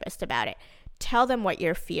therapist about it. Tell them what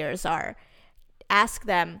your fears are. Ask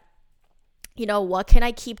them, what can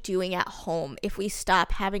I keep doing at home? If we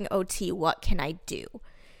stop having OT, what can I do?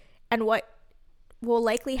 And what will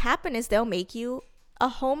likely happen is they'll make you a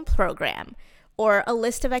home program or a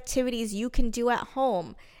list of activities you can do at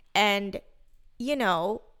home. And,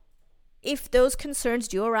 if those concerns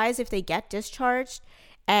do arise, if they get discharged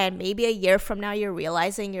And maybe a year from now, you're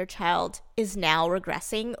realizing your child is now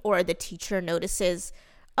regressing, or the teacher notices,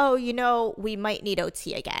 oh, we might need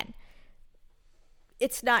OT again.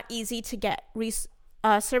 It's not easy to get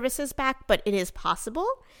services back, but it is possible.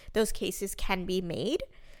 Those cases can be made,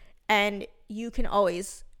 and you can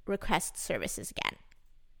always request services again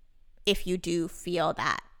if you do feel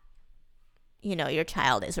that, your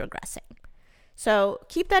child is regressing. So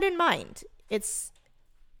keep that in mind.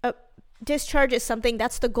 Discharge is something,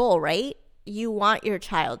 that's the goal, right? You want your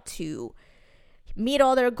child to meet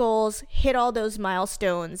all their goals, hit all those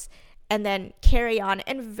milestones, and then carry on.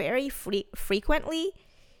 And very frequently,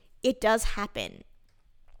 it does happen.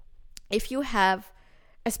 If you have,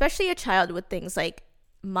 especially a child with things like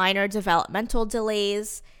minor developmental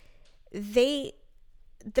delays, the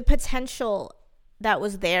potential that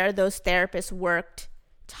was there, those therapists worked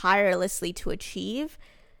tirelessly to achieve,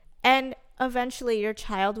 and eventually your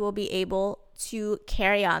child will be able to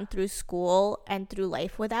carry on through school and through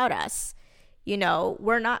life without us.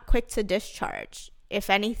 We're not quick to discharge. If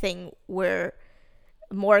anything, we're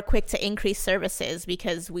more quick to increase services,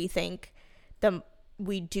 because we think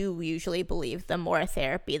we do usually believe the more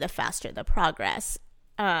therapy, the faster the progress.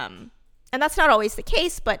 And that's not always the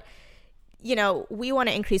case, but we want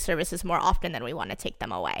to increase services more often than we want to take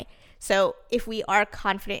them away. So if we are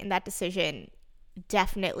confident in that decision,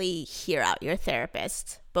 definitely hear out your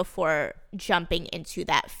therapist before jumping into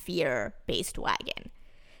that fear-based wagon.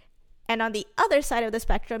 And on the other side of the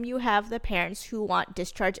spectrum, you have the parents who want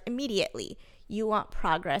discharge immediately. You want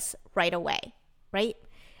progress right away, right?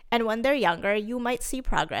 And when they're younger, you might see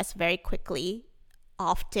progress very quickly,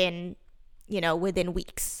 often, within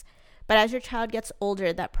weeks. But as your child gets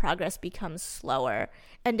older, that progress becomes slower.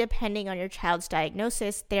 And depending on your child's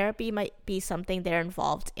diagnosis, therapy might be something they're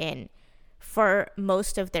involved in for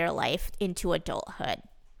most of their life into adulthood.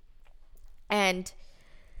 And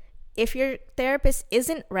if your therapist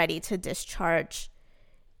isn't ready to discharge,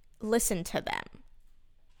 listen to them.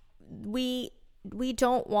 We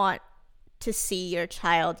don't want to see your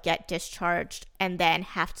child get discharged and then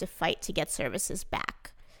have to fight to get services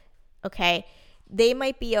back. Okay? They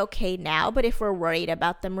might be okay now, but if we're worried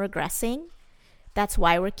about them regressing, that's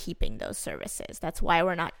why we're keeping those services. That's why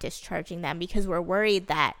we're not discharging them, because we're worried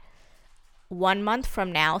that 1 month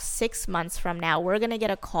from now, 6 months from now, we're going to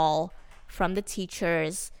get a call from the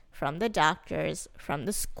teachers, from the doctors, from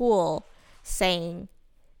the school saying,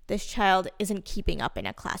 this child isn't keeping up in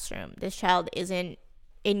a classroom. This child isn't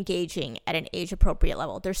engaging at an age-appropriate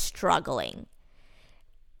level. They're struggling.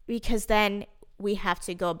 Because then we have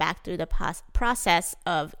to go back through the process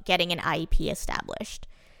of getting an IEP established.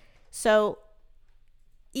 So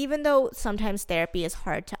even though sometimes therapy is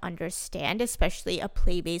hard to understand, especially a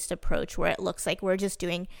play-based approach where it looks like we're just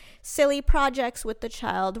doing silly projects with the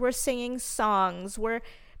child, we're singing songs, we're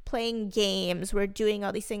playing games, we're doing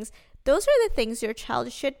all these things, those are the things your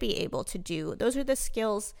child should be able to do. Those are the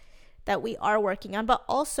skills that we are working on, but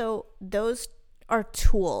also those are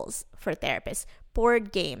tools for therapists.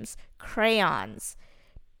 Board games, crayons,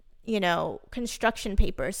 construction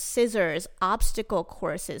papers, scissors, obstacle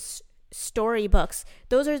courses, storybooks.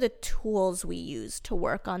 Those are the tools we use to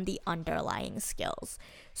work on the underlying skills.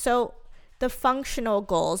 So the functional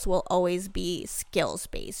goals will always be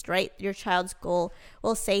skills-based, right? Your child's goal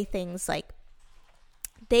will say things like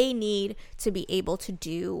they need to be able to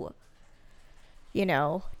do,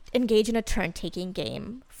 engage in a turn-taking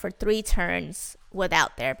game for 3 turns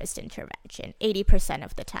without therapist intervention, 80%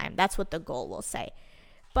 of the time. That's what the goal will say.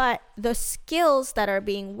 But the skills that are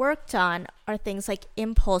being worked on are things like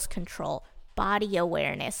impulse control, body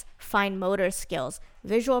awareness, fine motor skills,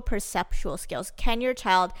 visual perceptual skills. Can your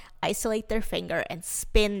child isolate their finger and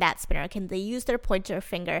spin that spinner? Can they use their pointer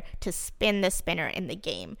finger to spin the spinner in the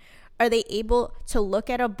game? Are they able to look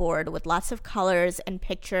at a board with lots of colors and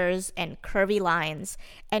pictures and curvy lines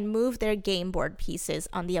and move their game board pieces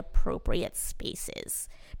on the appropriate spaces?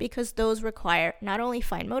 Because those require not only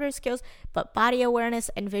fine motor skills, but body awareness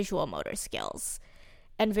and visual motor skills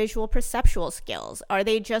and visual perceptual skills. Are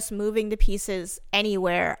they just moving the pieces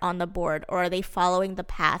anywhere on the board, or are they following the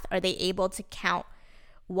path? Are they able to count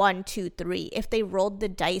 1, 2, 3? If they rolled the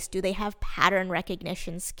dice, do they have pattern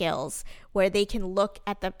recognition skills where they can look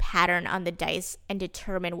at the pattern on the dice and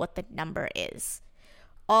determine what the number is?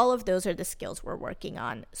 All of those are the skills we're working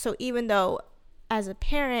on. So even though as a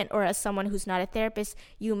parent or as someone who's not a therapist,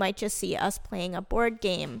 you might just see us playing a board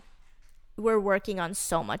game, we're working on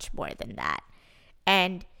so much more than that.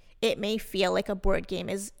 And it may feel like a board game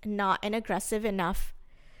is not an aggressive enough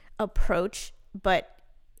approach, but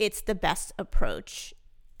it's the best approach.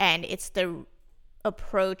 And it's the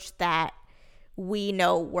approach that we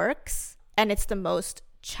know works, and it's the most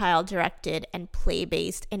child-directed and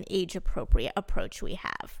play-based and age-appropriate approach we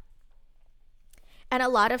have. And a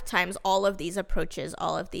lot of times, all of these approaches,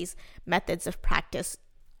 all of these methods of practice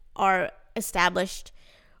are established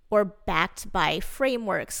or backed by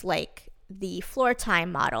frameworks like the floor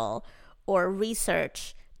time model or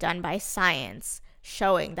research done by science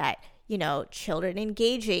showing that, children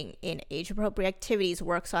engaging in age-appropriate activities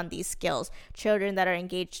works on these skills. Children that are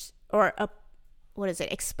engaged or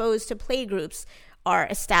exposed to play groups are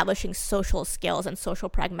establishing social skills and social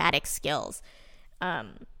pragmatic skills.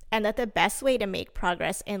 And that the best way to make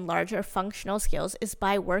progress in larger functional skills is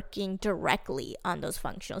by working directly on those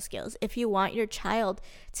functional skills. If you want your child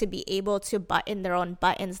to be able to button their own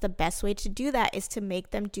buttons, the best way to do that is to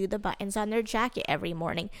make them do the buttons on their jacket every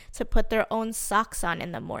morning, to put their own socks on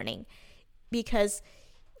in the morning. Because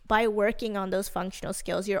by working on those functional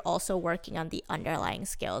skills, you're also working on the underlying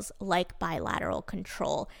skills like bilateral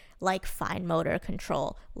control, like fine motor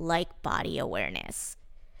control, like body awareness.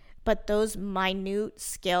 But those minute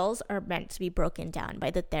skills are meant to be broken down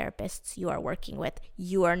by the therapists you are working with.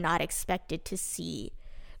 You are not expected to see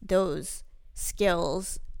those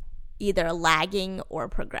skills either lagging or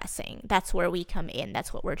progressing. That's where we come in.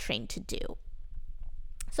 That's what we're trained to do.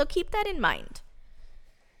 So keep that in mind.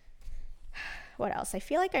 What else? I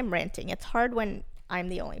feel like I'm ranting. It's hard when I'm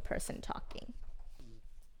the only person talking.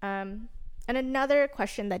 And another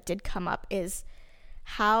question that did come up is,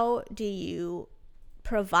 how do you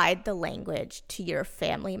provide the language to your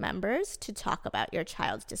family members to talk about your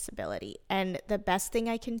child's disability? And the best thing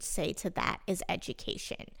I can say to that is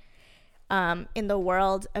education. In the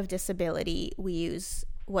world of disability, we use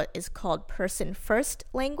what is called person-first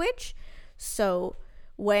language. So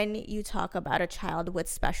when you talk about a child with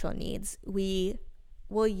special needs, we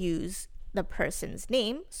will use the person's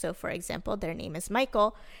name. So for example, their name is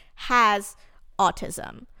Michael, has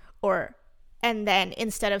autism, and then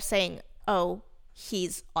instead of saying, oh,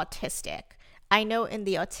 he's autistic. I know in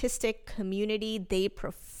the autistic community, they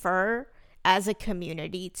prefer as a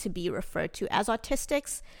community to be referred to as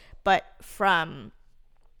autistics,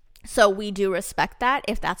 so we do respect that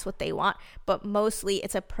if that's what they want, but mostly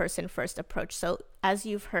it's a person-first approach. So as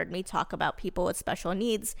you've heard me talk about people with special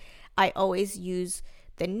needs, I always use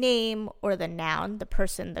the name or the noun, the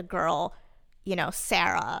person, the girl,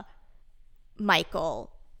 Sarah,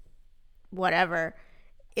 Michael, whatever.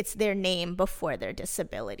 It's their name before their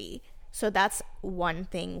disability. So that's one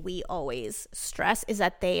thing we always stress, is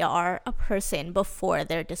that they are a person before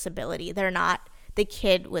their disability. They're not the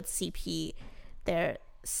kid with CP. They're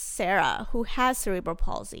Sarah who has cerebral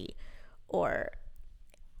palsy or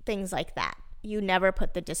things like that. You never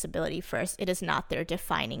put the disability first. It is not their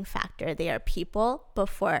defining factor. They are people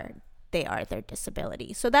before they are their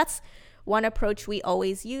disability. So that's one approach we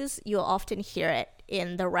always use. You'll often hear it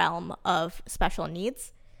in the realm of special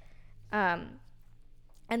needs. And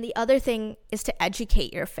the other thing is to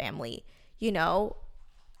educate your family.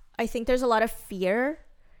 I think there's a lot of fear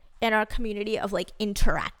in our community of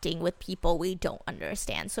interacting with people we don't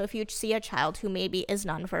understand. So if you see a child who maybe is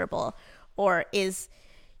nonverbal or is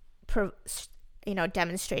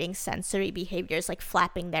demonstrating sensory behaviors like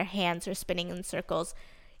flapping their hands or spinning in circles,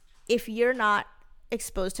 if you're not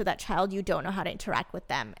exposed to that child, you don't know how to interact with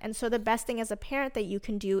them. And so the best thing as a parent that you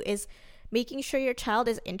can do is making sure your child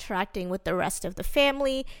is interacting with the rest of the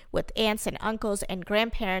family, with aunts and uncles and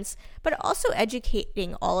grandparents, but also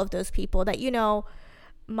educating all of those people that,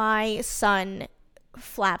 my son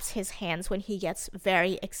flaps his hands when he gets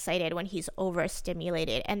very excited, when he's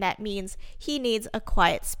overstimulated, and that means he needs a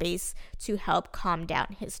quiet space to help calm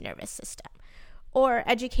down his nervous system. Or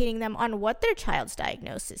educating them on what their child's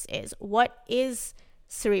diagnosis is. What is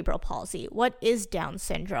cerebral palsy? What is Down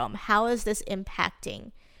syndrome? How is this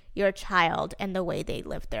impacting your child and the way they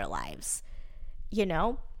live their lives?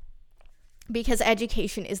 Because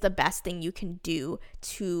education is the best thing you can do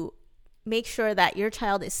to make sure that your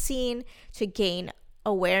child is seen, to gain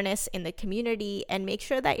awareness in the community, and make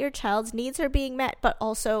sure that your child's needs are being met, but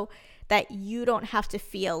also that you don't have to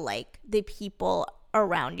feel like the people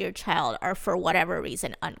around your child are, for whatever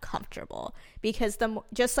reason, uncomfortable. Because back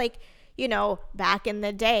in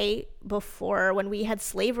the day, before, when we had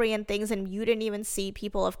slavery and things, and you didn't even see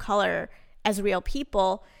people of color as real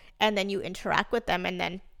people, and then you interact with them, and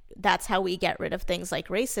then that's how we get rid of things like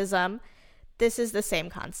racism. This is the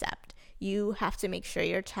same concept. You have to make sure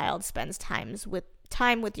your child spends time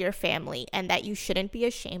with your family, and that you shouldn't be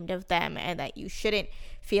ashamed of them, and that you shouldn't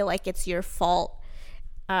feel like it's your fault,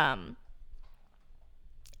 and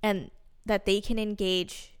that they can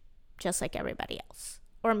engage just like everybody else,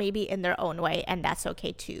 or maybe in their own way, and that's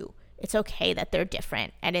okay too. It's okay that they're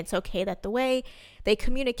different, and it's okay that the way they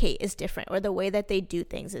communicate is different, or the way that they do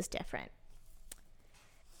things is different.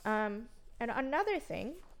 And another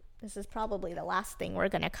thing, this is probably the last thing we're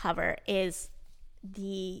going to cover, is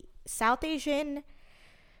the South Asian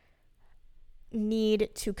need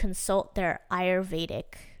to consult their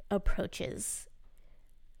Ayurvedic approaches.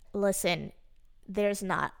 Listen, there's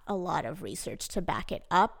not a lot of research to back it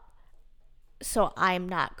up, so I'm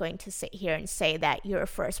not going to sit here and say that your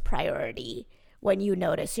first priority when you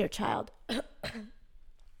notice your child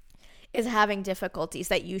is having difficulties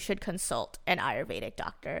that you should consult an Ayurvedic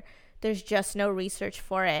doctor. There's just no research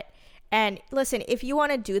for it. And listen, if you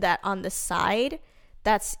want to do that on the side,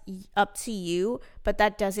 that's up to you, but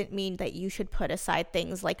that doesn't mean that you should put aside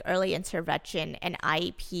things like early intervention and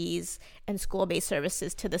IEPs and school-based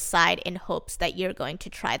services to the side in hopes that you're going to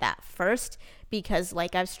try that first, because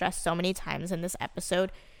like I've stressed so many times in this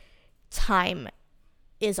episode, time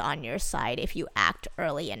is on your side if you act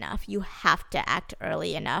early enough. You have to act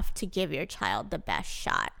early enough to give your child the best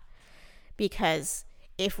shot, because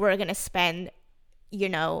if we're going to spend,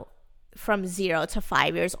 from 0 to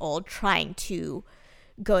 5 years old trying to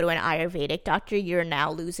go to an Ayurvedic doctor, you're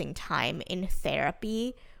now losing time in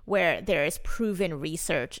therapy where there is proven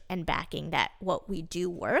research and backing that what we do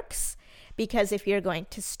works. Because if you're going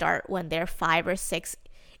to start when they're 5 or 6,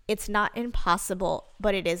 it's not impossible,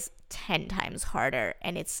 but it is 10 times harder,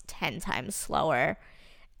 and it's 10 times slower,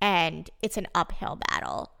 and it's an uphill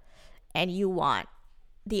battle, and you want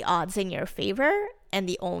the odds in your favor, and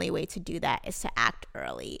the only way to do that is to act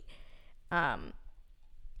early.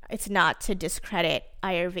 It's not to discredit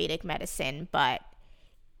Ayurvedic medicine, but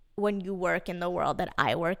when you work in the world that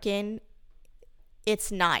I work in,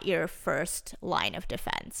 it's not your first line of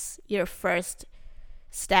defense. Your first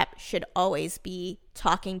step should always be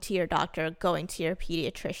talking to your doctor, going to your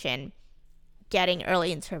pediatrician, getting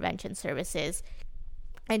early intervention services,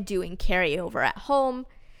 and doing carryover at home.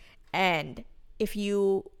 And if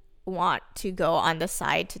you want to go on the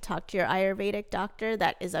side to talk to your Ayurvedic doctor,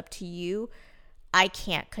 that is up to you. I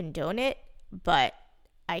can't condone it, but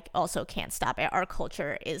I also can't stop it. Our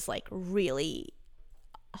culture is like really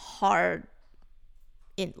hard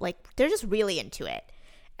they're just really into it.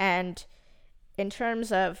 And in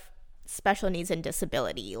terms of special needs and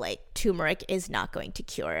disability, like turmeric is not going to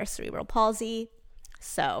cure cerebral palsy.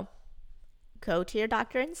 So go to your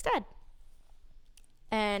doctor instead.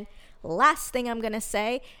 And last thing I'm going to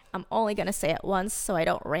say, I'm only going to say it once so I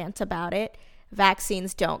don't rant about it.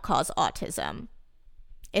 Vaccines don't cause autism.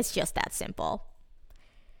 It's just that simple.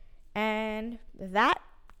 And that,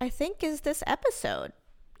 I think, is this episode.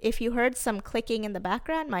 If you heard some clicking in the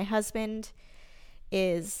background, my husband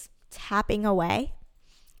is tapping away,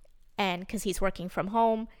 and because he's working from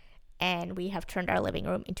home, and we have turned our living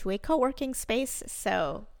room into a co-working space.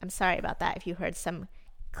 So I'm sorry about that if you heard some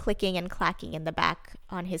clicking and clacking in the back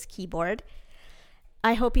on his keyboard.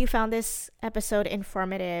 I hope you found this episode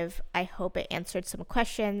informative. I hope it answered some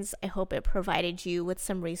questions. I hope it provided you with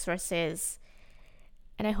some resources.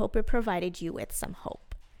 And I hope it provided you with some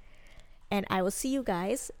hope. And I will see you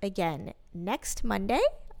guys again next Monday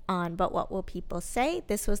on But What Will People Say?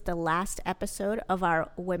 This was the last episode of our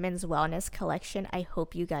Women's Wellness Collection. I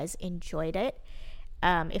hope you guys enjoyed it.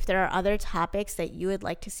 If there are other topics that you would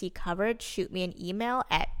like to see covered, shoot me an email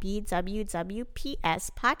at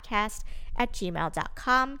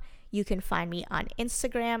bwwpspodcast@gmail.com. You can find me on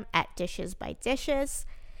Instagram at Dishes by Dishes.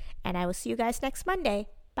 And I will see you guys next Monday.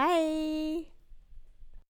 Bye.